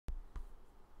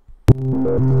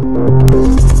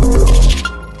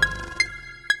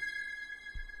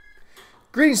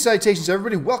Greetings, salutations,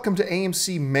 everybody. Welcome to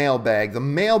AMC Mail Bag, the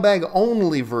mailbag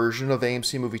only version of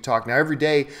AMC Movie Talk. Now, every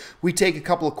day we take a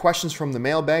couple of questions from the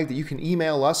mailbag that you can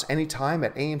email us anytime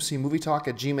at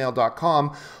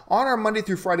amcmovietalk@gmail.com on our Monday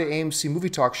through Friday AMC Movie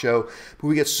Talk show. But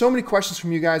we get so many questions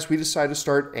from you guys, we decided to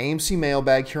start AMC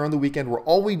Mailbag here on the weekend, where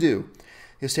all we do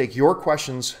is take your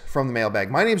questions from the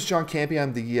mailbag. My name is John Campy.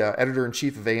 I'm the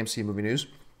editor-in-chief of AMC Movie News,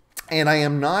 and I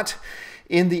am not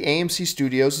in the AMC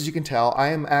studios. As you can tell, I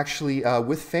am actually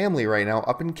with family right now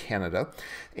up in Canada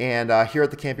and here at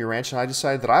the Campy Ranch, and I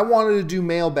decided that I wanted to do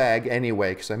mailbag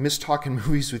anyway because I miss talking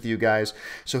movies with you guys.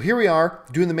 So here we are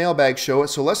doing the mailbag show.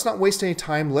 So let's not waste any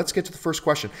time. Let's get to the first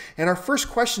question. And our first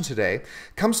question today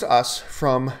comes to us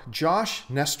from Josh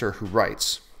Nestor, who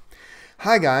writes,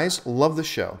 "Hi guys, love the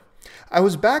show. I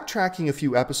was backtracking a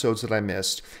few episodes that I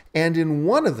missed, and in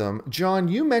one of them, John,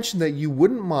 you mentioned that you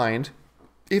wouldn't mind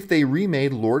if they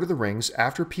remade Lord of the Rings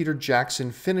after Peter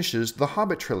Jackson finishes the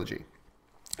Hobbit trilogy.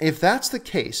 If that's the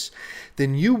case,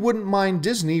 then you wouldn't mind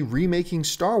Disney remaking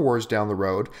Star Wars down the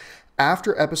road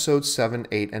after episodes 7,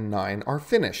 8, and 9 are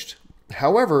finished.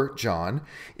 However, John,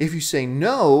 if you say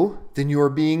no, then you are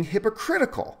being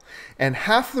hypocritical. And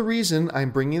half the reason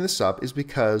I'm bringing this up is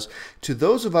because to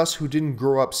those of us who didn't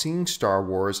grow up seeing Star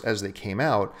Wars as they came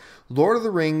out, Lord of the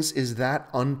Rings is that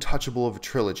untouchable of a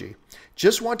trilogy.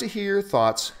 Just want to hear your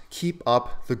thoughts. Keep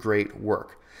up the great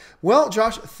work." Well,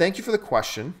 Josh, thank you for the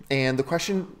question, and the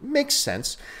question makes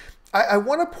sense. I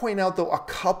want to point out, though, a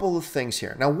couple of things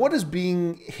here. Now, what does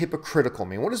being hypocritical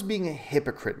mean? What does being a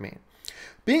hypocrite mean?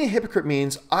 Being a hypocrite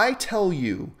means I tell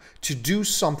you to do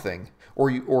something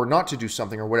or not to do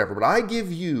something or whatever, but I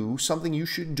give you something you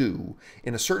should do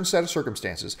in a certain set of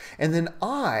circumstances, and then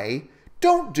I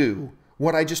don't do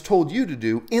what I just told you to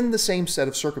do in the same set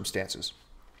of circumstances.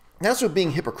 That's what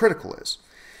being hypocritical is.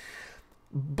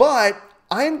 But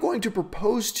I'm going to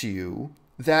propose to you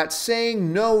that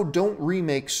saying no, don't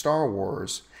remake Star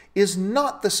Wars is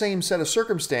not the same set of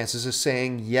circumstances as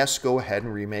saying yes, go ahead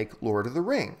and remake Lord of the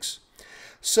Rings.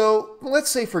 So let's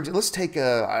say, for example, let's take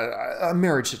a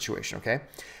marriage situation, okay?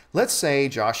 Let's say,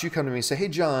 Josh, you come to me and say, "Hey,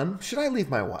 John, should I leave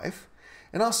my wife?"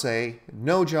 And I'll say,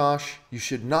 "No, Josh, you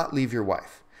should not leave your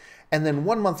wife." And then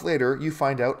 1 month later, you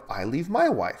find out I leave my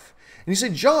wife. And you say,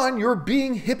 "John, you're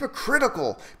being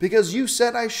hypocritical because you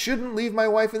said I shouldn't leave my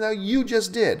wife and now you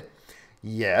just did."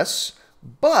 Yes,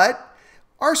 but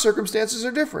our circumstances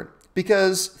are different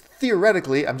because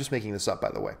theoretically, I'm just making this up, by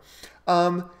the way,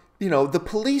 the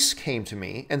police came to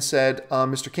me and said,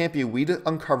 "Mr. Campy, we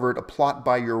uncovered a plot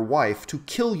by your wife to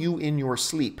kill you in your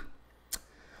sleep."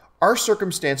 Our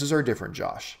circumstances are different,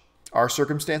 Josh. Our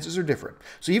circumstances are different.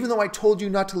 So even though I told you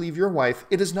not to leave your wife,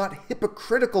 it is not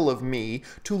hypocritical of me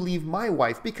to leave my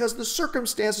wife because the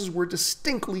circumstances were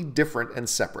distinctly different and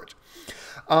separate.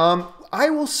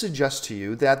 I will suggest to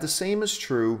you that the same is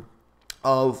true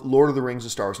of Lord of the Rings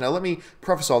and Star Wars. Now, let me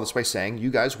preface all this by saying,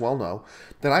 you guys well know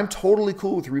that I'm totally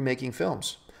cool with remaking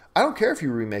films. I don't care if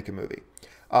you remake a movie.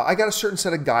 I got a certain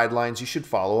set of guidelines you should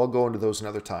follow. I'll go into those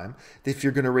another time. If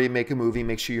you're going to remake a movie,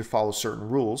 make sure you follow certain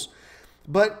rules.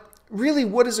 But really,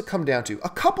 what does it come down to? A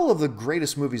couple of the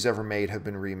greatest movies ever made have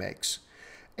been remakes.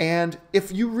 And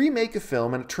if you remake a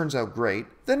film and it turns out great,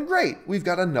 then great. We've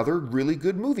got another really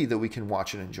good movie that we can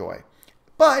watch and enjoy.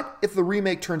 But if the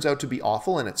remake turns out to be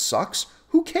awful and it sucks,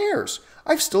 who cares?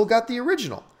 I've still got the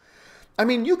original. I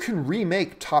mean, you can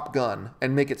remake Top Gun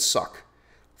and make it suck.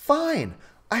 Fine.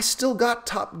 I still got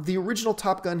the original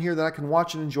Top Gun here that I can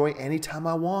watch and enjoy anytime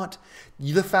I want.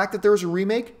 The fact that there's a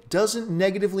remake doesn't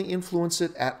negatively influence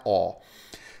it at all.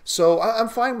 So I'm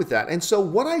fine with that. And so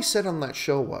what I said on that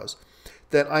show was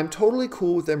that I'm totally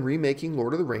cool with them remaking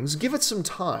Lord of the Rings. Give it some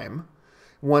time.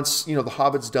 Once, The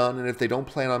Hobbit's done, and if they don't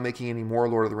plan on making any more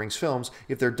Lord of the Rings films,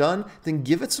 if they're done, then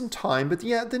give it some time. But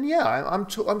I'm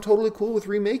totally cool with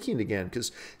remaking it again,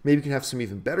 because maybe you can have some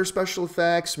even better special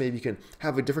effects. Maybe you can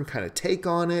have a different kind of take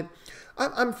on it.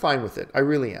 I'm fine with it. I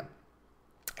really am.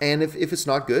 And if it's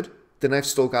not good, then I've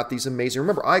still got these amazing...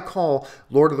 Remember, I call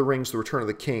Lord of the Rings: The Return of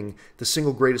the King the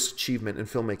single greatest achievement in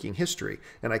filmmaking history,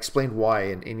 and I explained why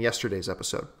in yesterday's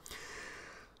episode.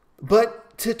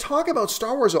 But to talk about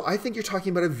Star Wars, I think you're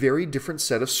talking about a very different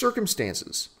set of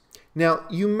circumstances. Now,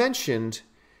 you mentioned,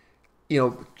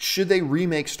 should they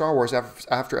remake Star Wars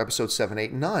after episodes 7,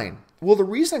 8, and 9? Well, the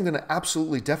reason I'm going to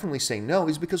absolutely definitely say no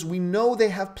is because we know they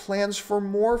have plans for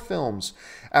more films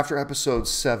after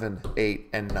episodes 7, 8,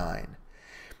 and 9.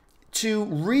 To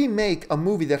remake a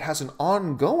movie that has an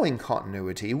ongoing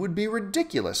continuity would be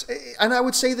ridiculous. And I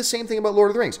would say the same thing about Lord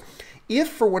of the Rings. If,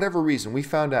 for whatever reason, we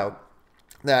found out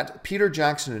that Peter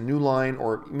Jackson and New Line,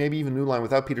 or maybe even New Line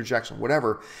without Peter Jackson,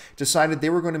 whatever, decided they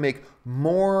were going to make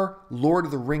more Lord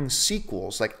of the Rings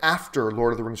sequels, like after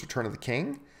Lord of the Rings Return of the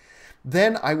King,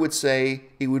 then I would say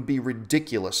it would be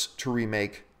ridiculous to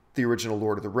remake the original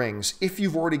Lord of the Rings if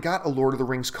you've already got a Lord of the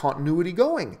Rings continuity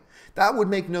going. That would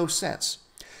make no sense.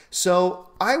 So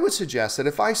I would suggest that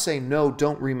if I say no,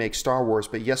 don't remake Star Wars,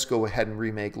 but yes, go ahead and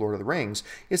remake Lord of the Rings,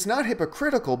 it's not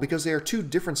hypocritical because they are two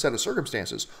different set of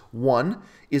circumstances. One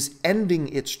is ending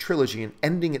its trilogy and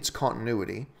ending its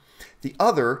continuity. The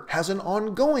other has an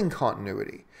ongoing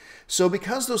continuity. So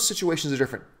because those situations are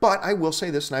different, but I will say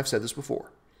this, and I've said this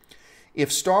before,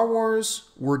 if Star Wars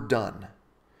were done,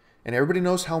 and everybody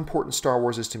knows how important Star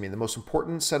Wars is to me, the most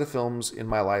important set of films in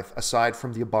my life aside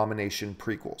from the Abomination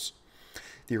prequels.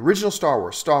 The original Star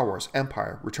Wars,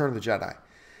 Empire, Return of the Jedi.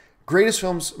 Greatest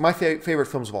films, my favorite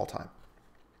films of all time.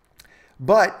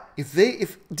 But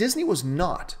if Disney was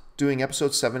not doing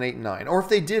episodes 7, 8, and 9, or if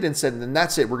they did and said, then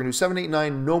that's it, we're going to do 7, 8,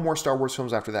 9, no more Star Wars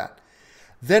films after that,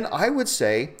 then I would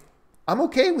say I'm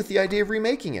okay with the idea of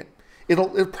remaking it.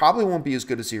 It probably won't be as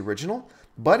good as the original,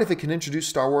 but if it can introduce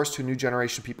Star Wars to a new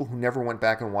generation of people who never went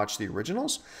back and watched the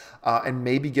originals, and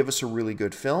maybe give us a really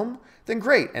good film, then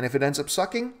great. And if it ends up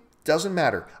sucking, doesn't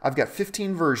matter. I've got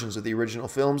 15 versions of the original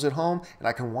films at home, and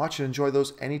I can watch and enjoy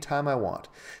those anytime I want.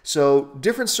 So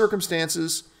different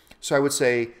circumstances. So I would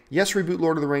say, yes, reboot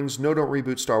Lord of the Rings. No, don't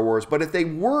reboot Star Wars. But if they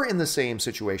were in the same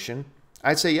situation,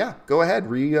 I'd say, yeah, go ahead.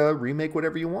 Remake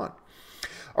whatever you want.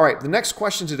 All right, the next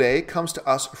question today comes to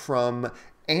us from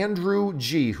Andrew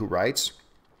G., who writes,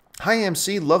 "Hi,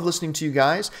 AMC. Love listening to you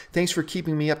guys. Thanks for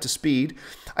keeping me up to speed.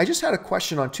 I just had a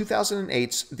question on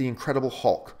 2008's The Incredible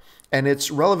Hulk and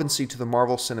its relevancy to the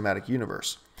Marvel Cinematic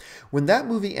Universe. When that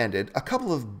movie ended, a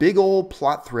couple of big old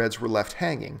plot threads were left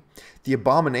hanging. The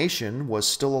Abomination was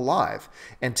still alive,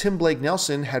 and Tim Blake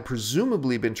Nelson had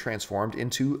presumably been transformed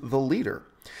into the leader.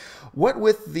 What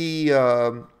with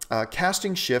the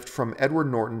casting shift from Edward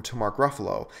Norton to Mark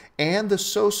Ruffalo, and the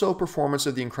so-so performance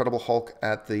of The Incredible Hulk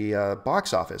at the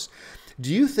box office,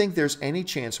 do you think there's any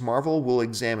chance Marvel will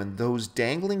examine those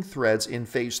dangling threads in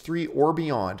Phase 3 or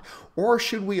beyond, or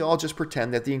should we all just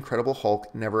pretend that The Incredible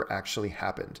Hulk never actually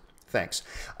happened? Thanks."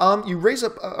 You raise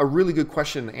up a really good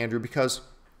question, Andrew, because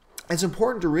it's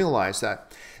important to realize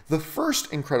that the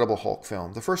first Incredible Hulk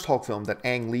film, the first Hulk film that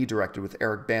Ang Lee directed with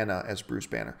Eric Bana as Bruce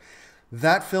Banner,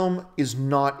 that film is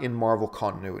not in Marvel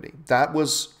continuity. That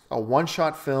was a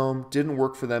one-shot film, didn't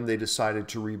work for them. They decided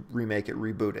to remake it,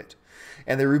 reboot it.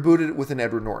 And they rebooted it with an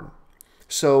Edward Norton.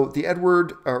 So the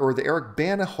Eric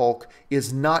Bana Hulk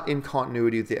is not in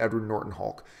continuity with the Edward Norton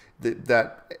Hulk.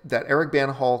 That Eric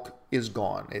Bana Hulk is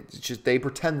gone. It's just they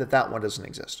pretend that that one doesn't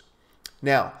exist.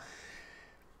 Now,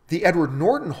 the Edward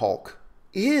Norton Hulk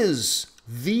is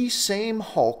the same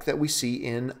Hulk that we see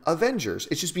in Avengers.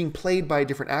 It's just being played by a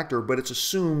different actor, but it's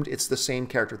assumed it's the same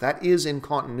character. That is in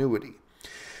continuity.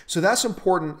 So that's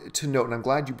important to note, and I'm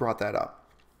glad you brought that up.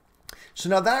 So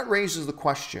now that raises the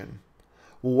question,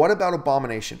 well, what about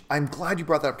Abomination? I'm glad you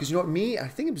brought that up because you know what, I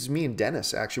think it was me and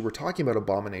Dennis actually were talking about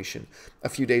Abomination a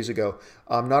few days ago,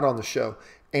 not on the show.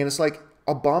 And it's like,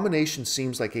 Abomination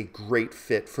seems like a great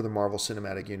fit for the Marvel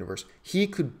Cinematic Universe. He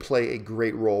could play a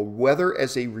great role, whether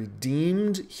as a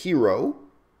redeemed hero,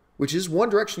 which is one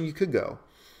direction you could go.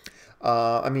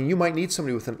 I mean, you might need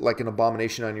somebody with like an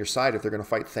Abomination on your side if they're going to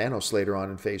fight Thanos later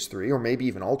on in Phase 3, or maybe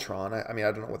even Ultron. I mean,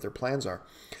 I don't know what their plans are.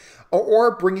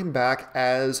 Or bring him back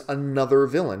as another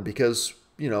villain because,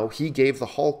 you know, he gave the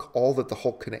Hulk all that the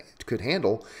Hulk could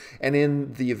handle. And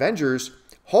in the Avengers,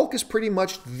 Hulk is pretty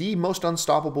much the most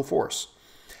unstoppable force.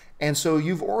 And so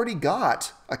you've already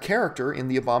got a character in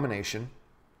the Abomination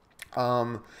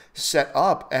set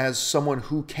up as someone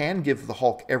who can give the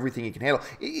Hulk everything he can handle.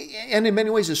 And in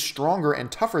many ways is stronger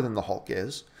and tougher than the Hulk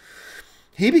is.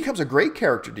 He becomes a great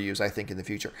character to use, I think, in the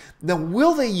future. Now,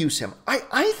 will they use him?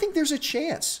 I think there's a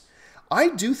chance. I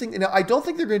do think, now, I don't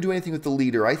think they're going to do anything with the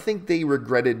leader. I think they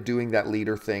regretted doing that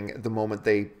leader thing the moment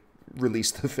they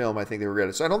released the film. I think they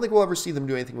regretted it. So I don't think we'll ever see them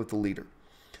do anything with the leader,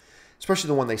 especially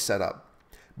the one they set up.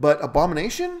 But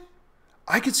Abomination,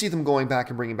 I could see them going back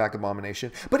and bringing back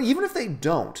Abomination. But even if they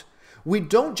don't, we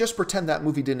don't just pretend that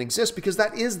movie didn't exist because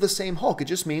that is the same Hulk. It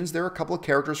just means there are a couple of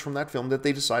characters from that film that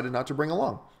they decided not to bring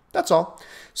along. That's all.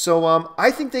 So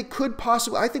I think they could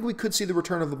possibly, I think we could see the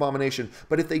return of Abomination,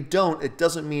 but if they don't, it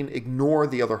doesn't mean ignore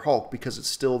the other Hulk because it's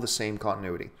still the same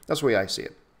continuity. That's the way I see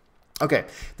it. Okay,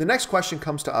 the next question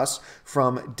comes to us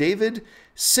from David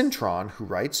Cintron, who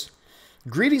writes,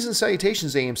 "Greetings and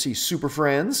salutations, AMC Super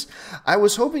friends. I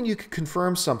was hoping you could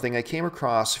confirm something I came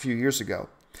across a few years ago.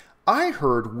 I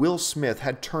heard Will Smith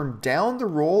had turned down the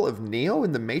role of Neo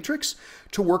in The Matrix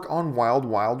to work on Wild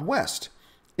Wild West.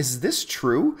 Is this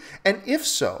true? And if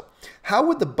so, how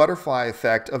would the butterfly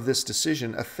effect of this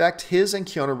decision affect his and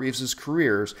Keanu Reeves'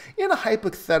 careers in a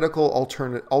hypothetical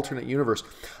alternate universe?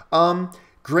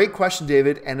 Great question,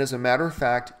 David. And as a matter of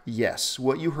fact, yes,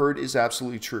 what you heard is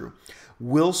absolutely true.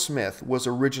 Will Smith was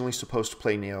originally supposed to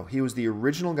play Neo. He was the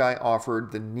original guy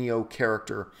offered the Neo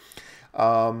character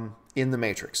in The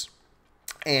Matrix.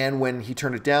 And when he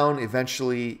turned it down,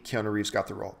 eventually Keanu Reeves got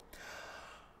the role.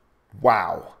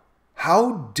 Wow.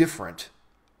 How different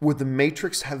would The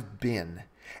Matrix have been?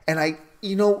 And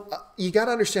you got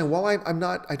to understand, while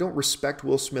I don't respect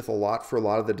Will Smith a lot for a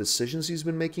lot of the decisions he's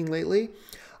been making lately,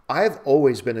 I've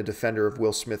always been a defender of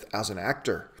Will Smith as an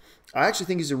actor. I actually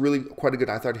think he's quite a good.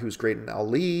 I thought he was great in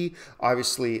Ali,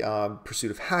 obviously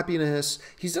Pursuit of Happiness.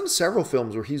 He's done several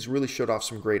films where he's really showed off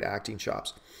some great acting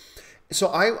chops. So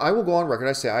I will go on record.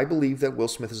 I say I believe that Will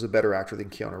Smith is a better actor than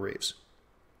Keanu Reeves.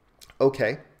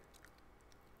 Okay.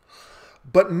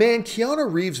 But man, Keanu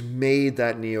Reeves made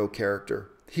that Neo character.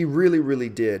 He really, really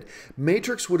did.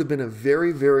 Matrix would have been a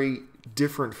very, very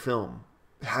different film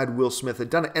had Will Smith had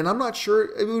done it. And I'm not sure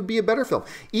it would be a better film.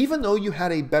 Even though you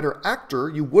had a better actor,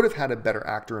 you would have had a better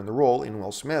actor in the role in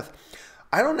Will Smith.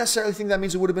 I don't necessarily think that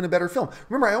means it would have been a better film.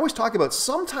 Remember, I always talk about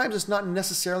sometimes it's not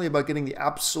necessarily about getting the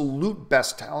absolute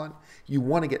best talent. You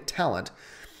want to get talent.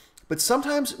 But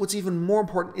sometimes what's even more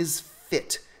important is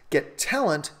fit. Get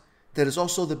talent that is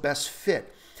also the best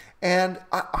fit. And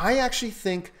I actually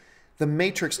think The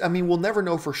Matrix, we'll never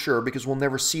know for sure because we'll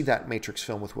never see that Matrix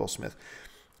film with Will Smith.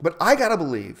 But I got to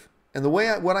believe, and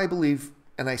what I believe,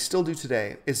 and I still do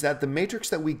today, is that The Matrix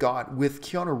that we got with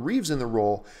Keanu Reeves in the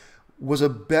role was a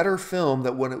better film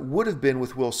than what it would have been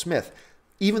with Will Smith,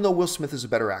 even though Will Smith is a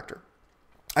better actor.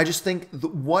 I just think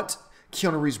what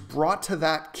Keanu Reeves brought to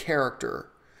that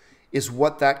character is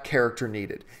what that character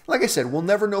needed. Like I said, we'll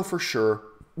never know for sure,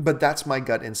 but that's my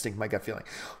gut instinct, my gut feeling.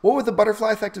 What would the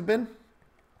butterfly effect have been?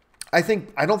 I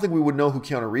don't think we would know who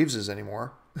Keanu Reeves is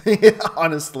anymore.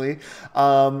 Honestly,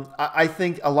 I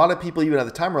think a lot of people even at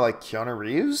the time were like, Keanu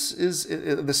Reeves is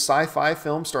the sci-fi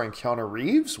film starring Keanu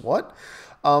Reeves? What?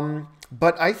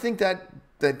 But I think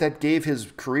that gave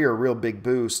his career a real big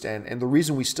boost. And the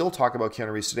reason we still talk about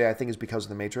Keanu Reeves today, I think, is because of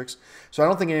The Matrix. So I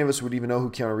don't think any of us would even know who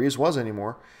Keanu Reeves was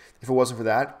anymore if it wasn't for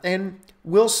that. And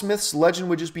Will Smith's legend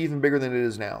would just be even bigger than it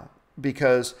is now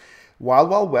because Wild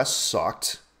Wild West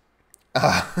sucked.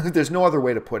 There's no other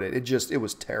way to put it. It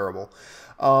was terrible.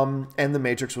 And The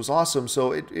Matrix was awesome.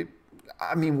 So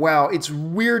wow, it's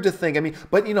weird to think.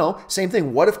 But same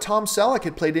thing. What if Tom Selleck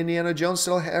had played Indiana Jones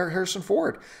instead of Harrison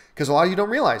Ford? Because a lot of you don't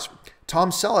realize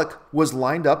Tom Selleck was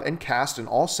lined up and cast and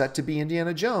all set to be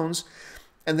Indiana Jones.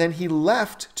 And then he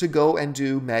left to go and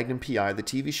do Magnum P.I., the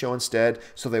TV show instead.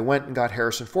 So they went and got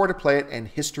Harrison Ford to play it, and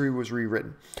history was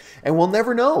rewritten. And we'll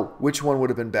never know which one would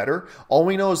have been better. All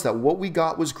we know is that what we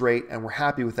got was great, and we're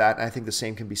happy with that. And I think the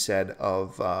same can be said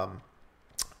of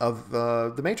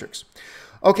The Matrix.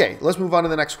 Okay, let's move on to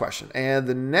the next question. And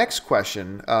the next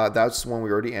question, that's the one we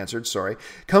already answered, sorry,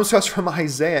 comes to us from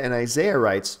Isaiah. And Isaiah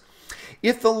writes,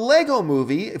 if the Lego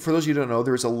movie, for those of you who don't know,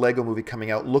 there's a Lego movie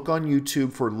coming out. Look on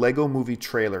YouTube for Lego movie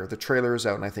trailer. The trailer is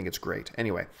out and I think it's great.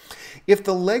 Anyway, if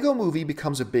the Lego movie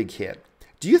becomes a big hit,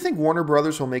 do you think Warner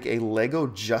Brothers will make a Lego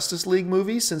Justice League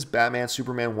movie since Batman,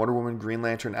 Superman, Wonder Woman, Green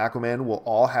Lantern, Aquaman will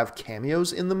all have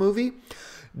cameos in the movie?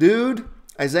 Dude,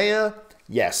 Isaiah,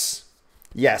 yes.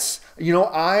 Yes.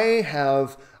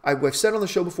 I've said on the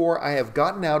show before, I have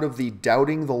gotten out of the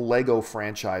doubting the Lego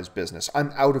franchise business.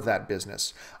 I'm out of that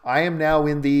business. I am now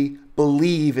in the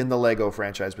believe in the Lego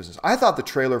franchise business. I thought the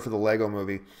trailer for the Lego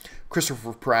movie,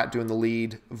 Christopher Pratt doing the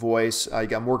lead voice, you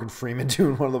got Morgan Freeman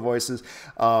doing one of the voices,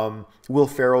 Will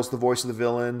Ferrell's the voice of the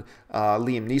villain,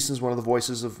 Liam Neeson's one of the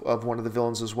voices of one of the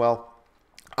villains as well.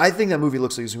 I think that movie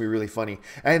looks like it's going to be really funny.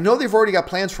 And I know they've already got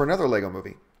plans for another Lego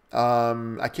movie.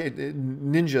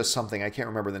 Ninja something. I can't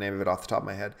remember the name of it off the top of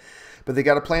my head. But they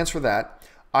got plans for that.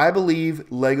 I believe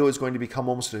Lego is going to become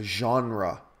almost a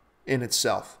genre in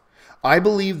itself. I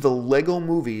believe the Lego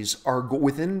movies are,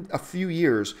 within a few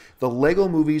years, the Lego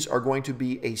movies are going to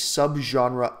be a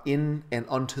subgenre in and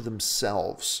unto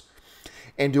themselves.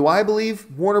 And do I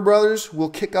believe Warner Brothers will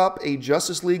kick up a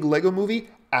Justice League Lego movie?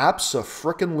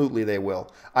 Abso-frickin-lutely they will.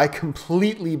 I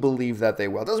completely believe that they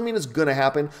will. Doesn't mean it's going to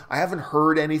happen. I haven't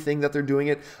heard anything that they're doing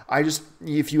it.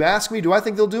 If you ask me, do I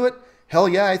think they'll do it? Hell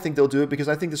yeah, I think they'll do it because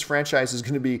I think this franchise is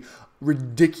going to be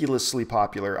ridiculously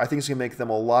popular. I think it's going to make them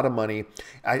a lot of money.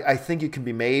 I think it can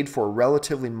be made for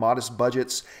relatively modest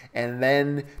budgets, and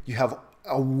then you have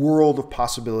a world of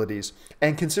possibilities.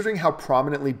 And considering how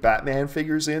prominently Batman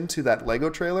figures into that Lego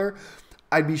trailer,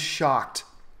 I'd be shocked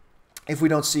if we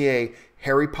don't see a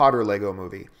Harry Potter Lego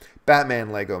movie,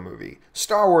 Batman Lego movie,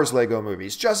 Star Wars Lego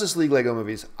movies, Justice League Lego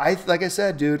movies. Like I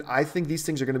said, dude, I think these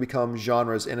things are going to become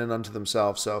genres in and unto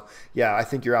themselves. So yeah, I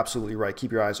think you're absolutely right.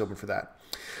 Keep your eyes open for that.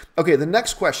 Okay, the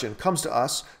next question comes to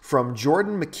us from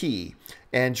Jordan McKee.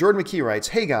 And Jordan McKee writes,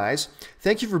 "Hey guys,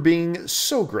 thank you for being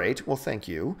so great." Well, thank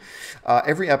you.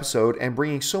 Every episode and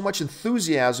bringing so much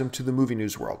enthusiasm to the movie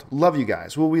news world. Love you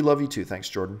guys. Well, we love you too. Thanks,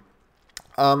 Jordan.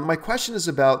 My question is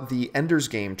about the Ender's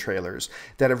Game trailers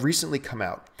that have recently come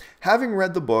out. Having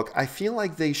read the book, I feel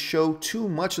like they show too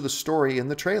much of the story in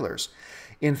the trailers.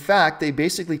 In fact, they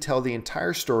basically tell the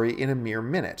entire story in a mere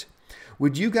minute.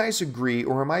 Would you guys agree,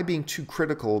 or am I being too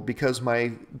critical because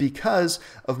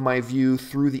of my view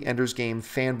through the Ender's Game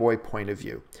fanboy point of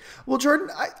view? Well, Jordan,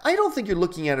 I don't think you're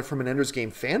looking at it from an Ender's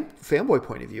Game fanboy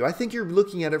point of view. I think you're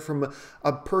looking at it from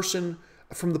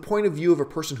from the point of view of a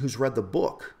person who's read the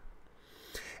book.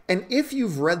 And if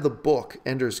you've read the book,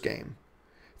 Ender's Game,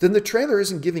 then the trailer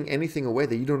isn't giving anything away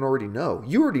that you don't already know.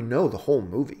 You already know the whole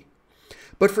movie.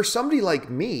 But for somebody like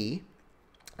me,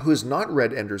 who has not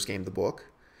read Ender's Game, the book,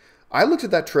 I looked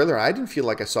at that trailer and I didn't feel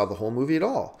like I saw the whole movie at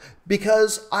all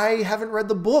because I haven't read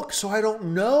the book, so I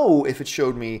don't know if it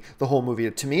showed me the whole movie.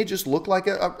 To me, it just looked like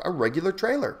a regular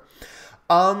trailer.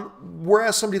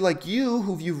 Whereas somebody like you,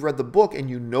 who you've read the book and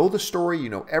you know the story, you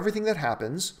know everything that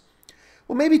happens,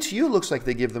 well, maybe to you it looks like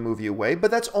they give the movie away,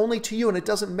 but that's only to you, and it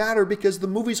doesn't matter because the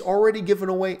movie's already given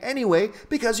away anyway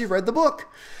because you've read the book.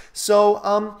 So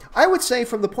I would say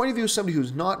from the point of view of somebody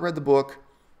who's not read the book,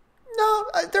 no,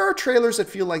 there are trailers that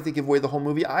feel like they give away the whole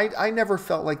movie. I never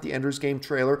felt like the Ender's Game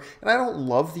trailer, and I don't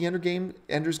love the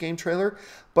Ender's Game trailer,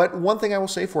 but one thing I will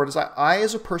say for it is I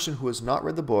as a person who has not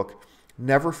read the book,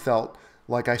 never felt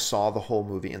like I saw the whole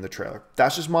movie in the trailer.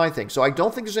 That's just my thing. So I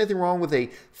don't think there's anything wrong with a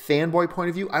fanboy point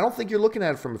of view. I don't think you're looking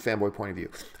at it from a fanboy point of view.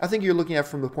 I think you're looking at it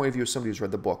from the point of view of somebody who's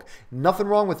read the book. Nothing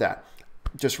wrong with that.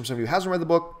 Just from somebody who hasn't read the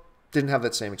book, didn't have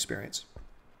that same experience.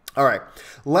 All right,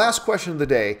 last question of the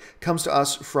day comes to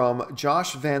us from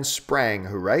Josh Van Sprang,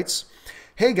 who writes,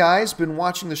 "Hey guys, been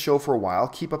watching the show for a while.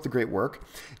 Keep up the great work.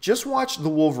 Just watched The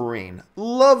Wolverine.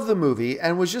 Love the movie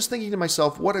and was just thinking to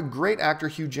myself what a great actor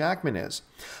Hugh Jackman is.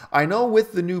 I know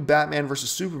with the new Batman vs.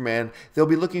 Superman, they'll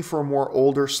be looking for a more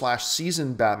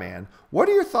older/seasoned Batman. What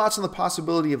are your thoughts on the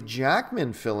possibility of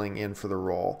Jackman filling in for the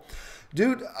role?"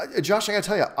 Dude, Josh, I gotta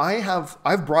tell you,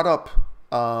 I've brought up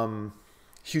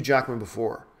Hugh Jackman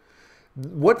before.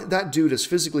 What that dude has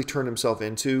physically turned himself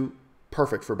into,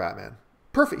 perfect for Batman.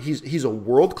 Perfect. He's a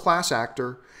world-class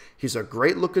actor. He's a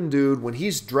great-looking dude. When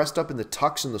he's dressed up in the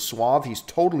tux and the suave, he's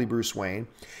totally Bruce Wayne,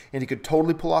 and he could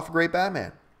totally pull off a great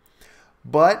Batman.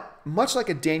 But much like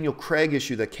a Daniel Craig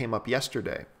issue that came up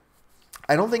yesterday,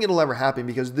 I don't think it'll ever happen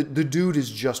because the dude is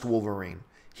just Wolverine.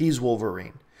 He's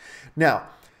Wolverine. Now,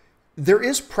 there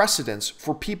is precedence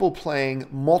for people playing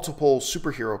multiple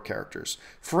superhero characters.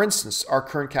 For instance, our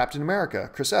current Captain America,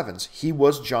 Chris Evans, he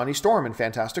was Johnny Storm in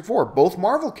Fantastic Four, both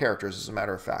Marvel characters, as a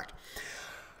matter of fact.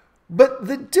 But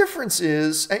the difference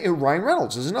is, Ryan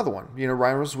Reynolds is another one. You know,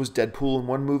 Ryan Reynolds was Deadpool in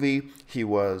one movie. He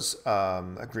was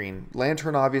a Green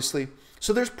Lantern, obviously.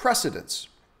 So there's precedence.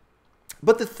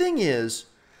 But the thing is,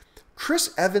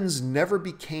 Chris Evans never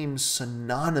became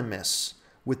synonymous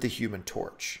with the Human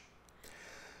Torch.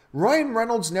 Ryan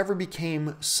Reynolds never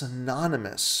became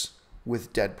synonymous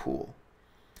with Deadpool.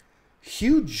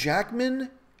 Hugh Jackman,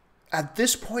 at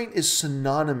this point, is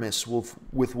synonymous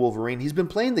with Wolverine. He's been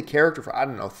playing the character for,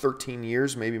 13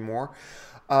 years, maybe more.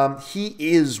 He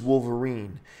is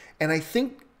Wolverine. And I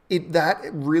think that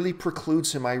really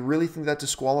precludes him. I really think that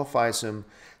disqualifies him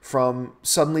from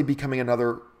suddenly becoming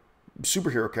another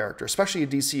superhero character, especially a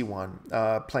DC one,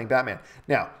 playing Batman.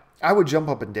 Now, I would jump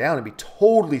up and down and be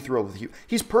totally thrilled with Hugh.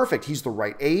 He's perfect. He's the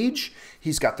right age.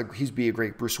 He'd be a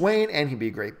great Bruce Wayne, and he'd be a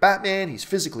great Batman. He's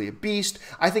physically a beast.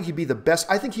 I think he'd be the best.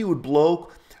 I think he would blow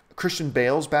Christian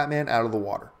Bale's Batman out of the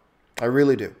water. I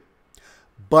really do.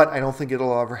 But I don't think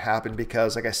it'll ever happen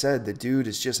because, like I said, the dude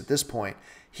is just, at this point,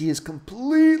 he is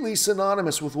completely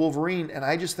synonymous with Wolverine, and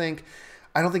I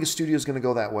don't think a studio is going to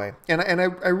go that way. And I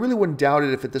really wouldn't doubt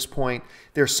it if at this point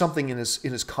there's something in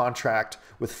his contract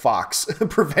with Fox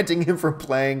preventing him from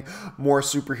playing more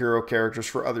superhero characters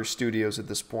for other studios at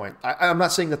this point. I'm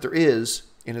not saying that there is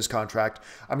in his contract.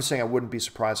 I'm just saying I wouldn't be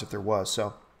surprised if there was.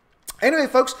 So anyway,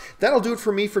 folks, that'll do it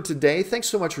for me for today. Thanks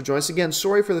so much for joining us. Again,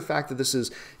 sorry for the fact that this is,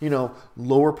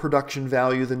 lower production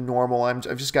value than normal.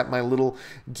 I've just got my little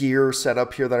gear set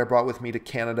up here that I brought with me to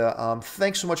Canada.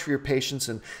 Thanks so much for your patience.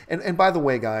 And by the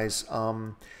way, guys,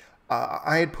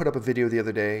 I had put up a video the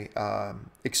other day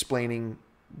explaining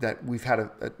that we've had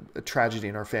a tragedy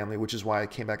in our family, which is why I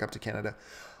came back up to Canada.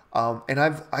 And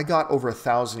I got over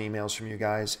 1,000 emails from you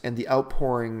guys, and the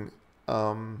outpouring.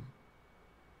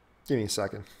 Give me a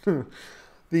second.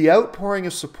 The outpouring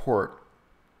of support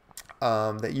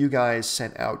that you guys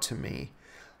sent out to me,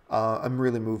 I'm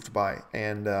really moved by,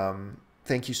 and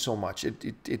thank you so much.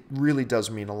 It really does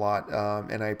mean a lot,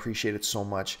 and I appreciate it so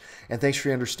much. And thanks for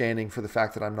your understanding for the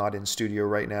fact that I'm not in studio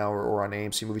right now or on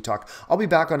AMC Movie Talk. I'll be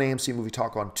back on AMC Movie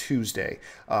Talk on Tuesday.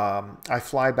 I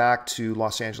fly back to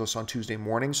Los Angeles on Tuesday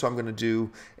morning, so I'm going to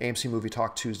do AMC Movie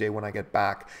Talk Tuesday when I get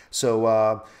back.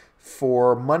 So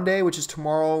for Monday, which is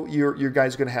tomorrow, your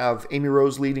guys are going to have Amy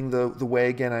Rose leading the way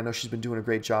again. I know she's been doing a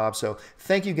great job. So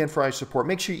thank you again for all your support.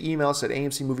 Make sure you email us at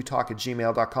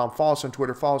amcmovietalk@gmail.com. Follow us on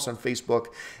Twitter. Follow us on Facebook.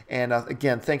 And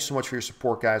again, thanks so much for your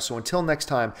support, guys. So until next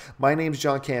time, my name's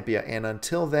John Campia. And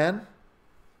until then,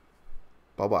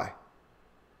 bye-bye.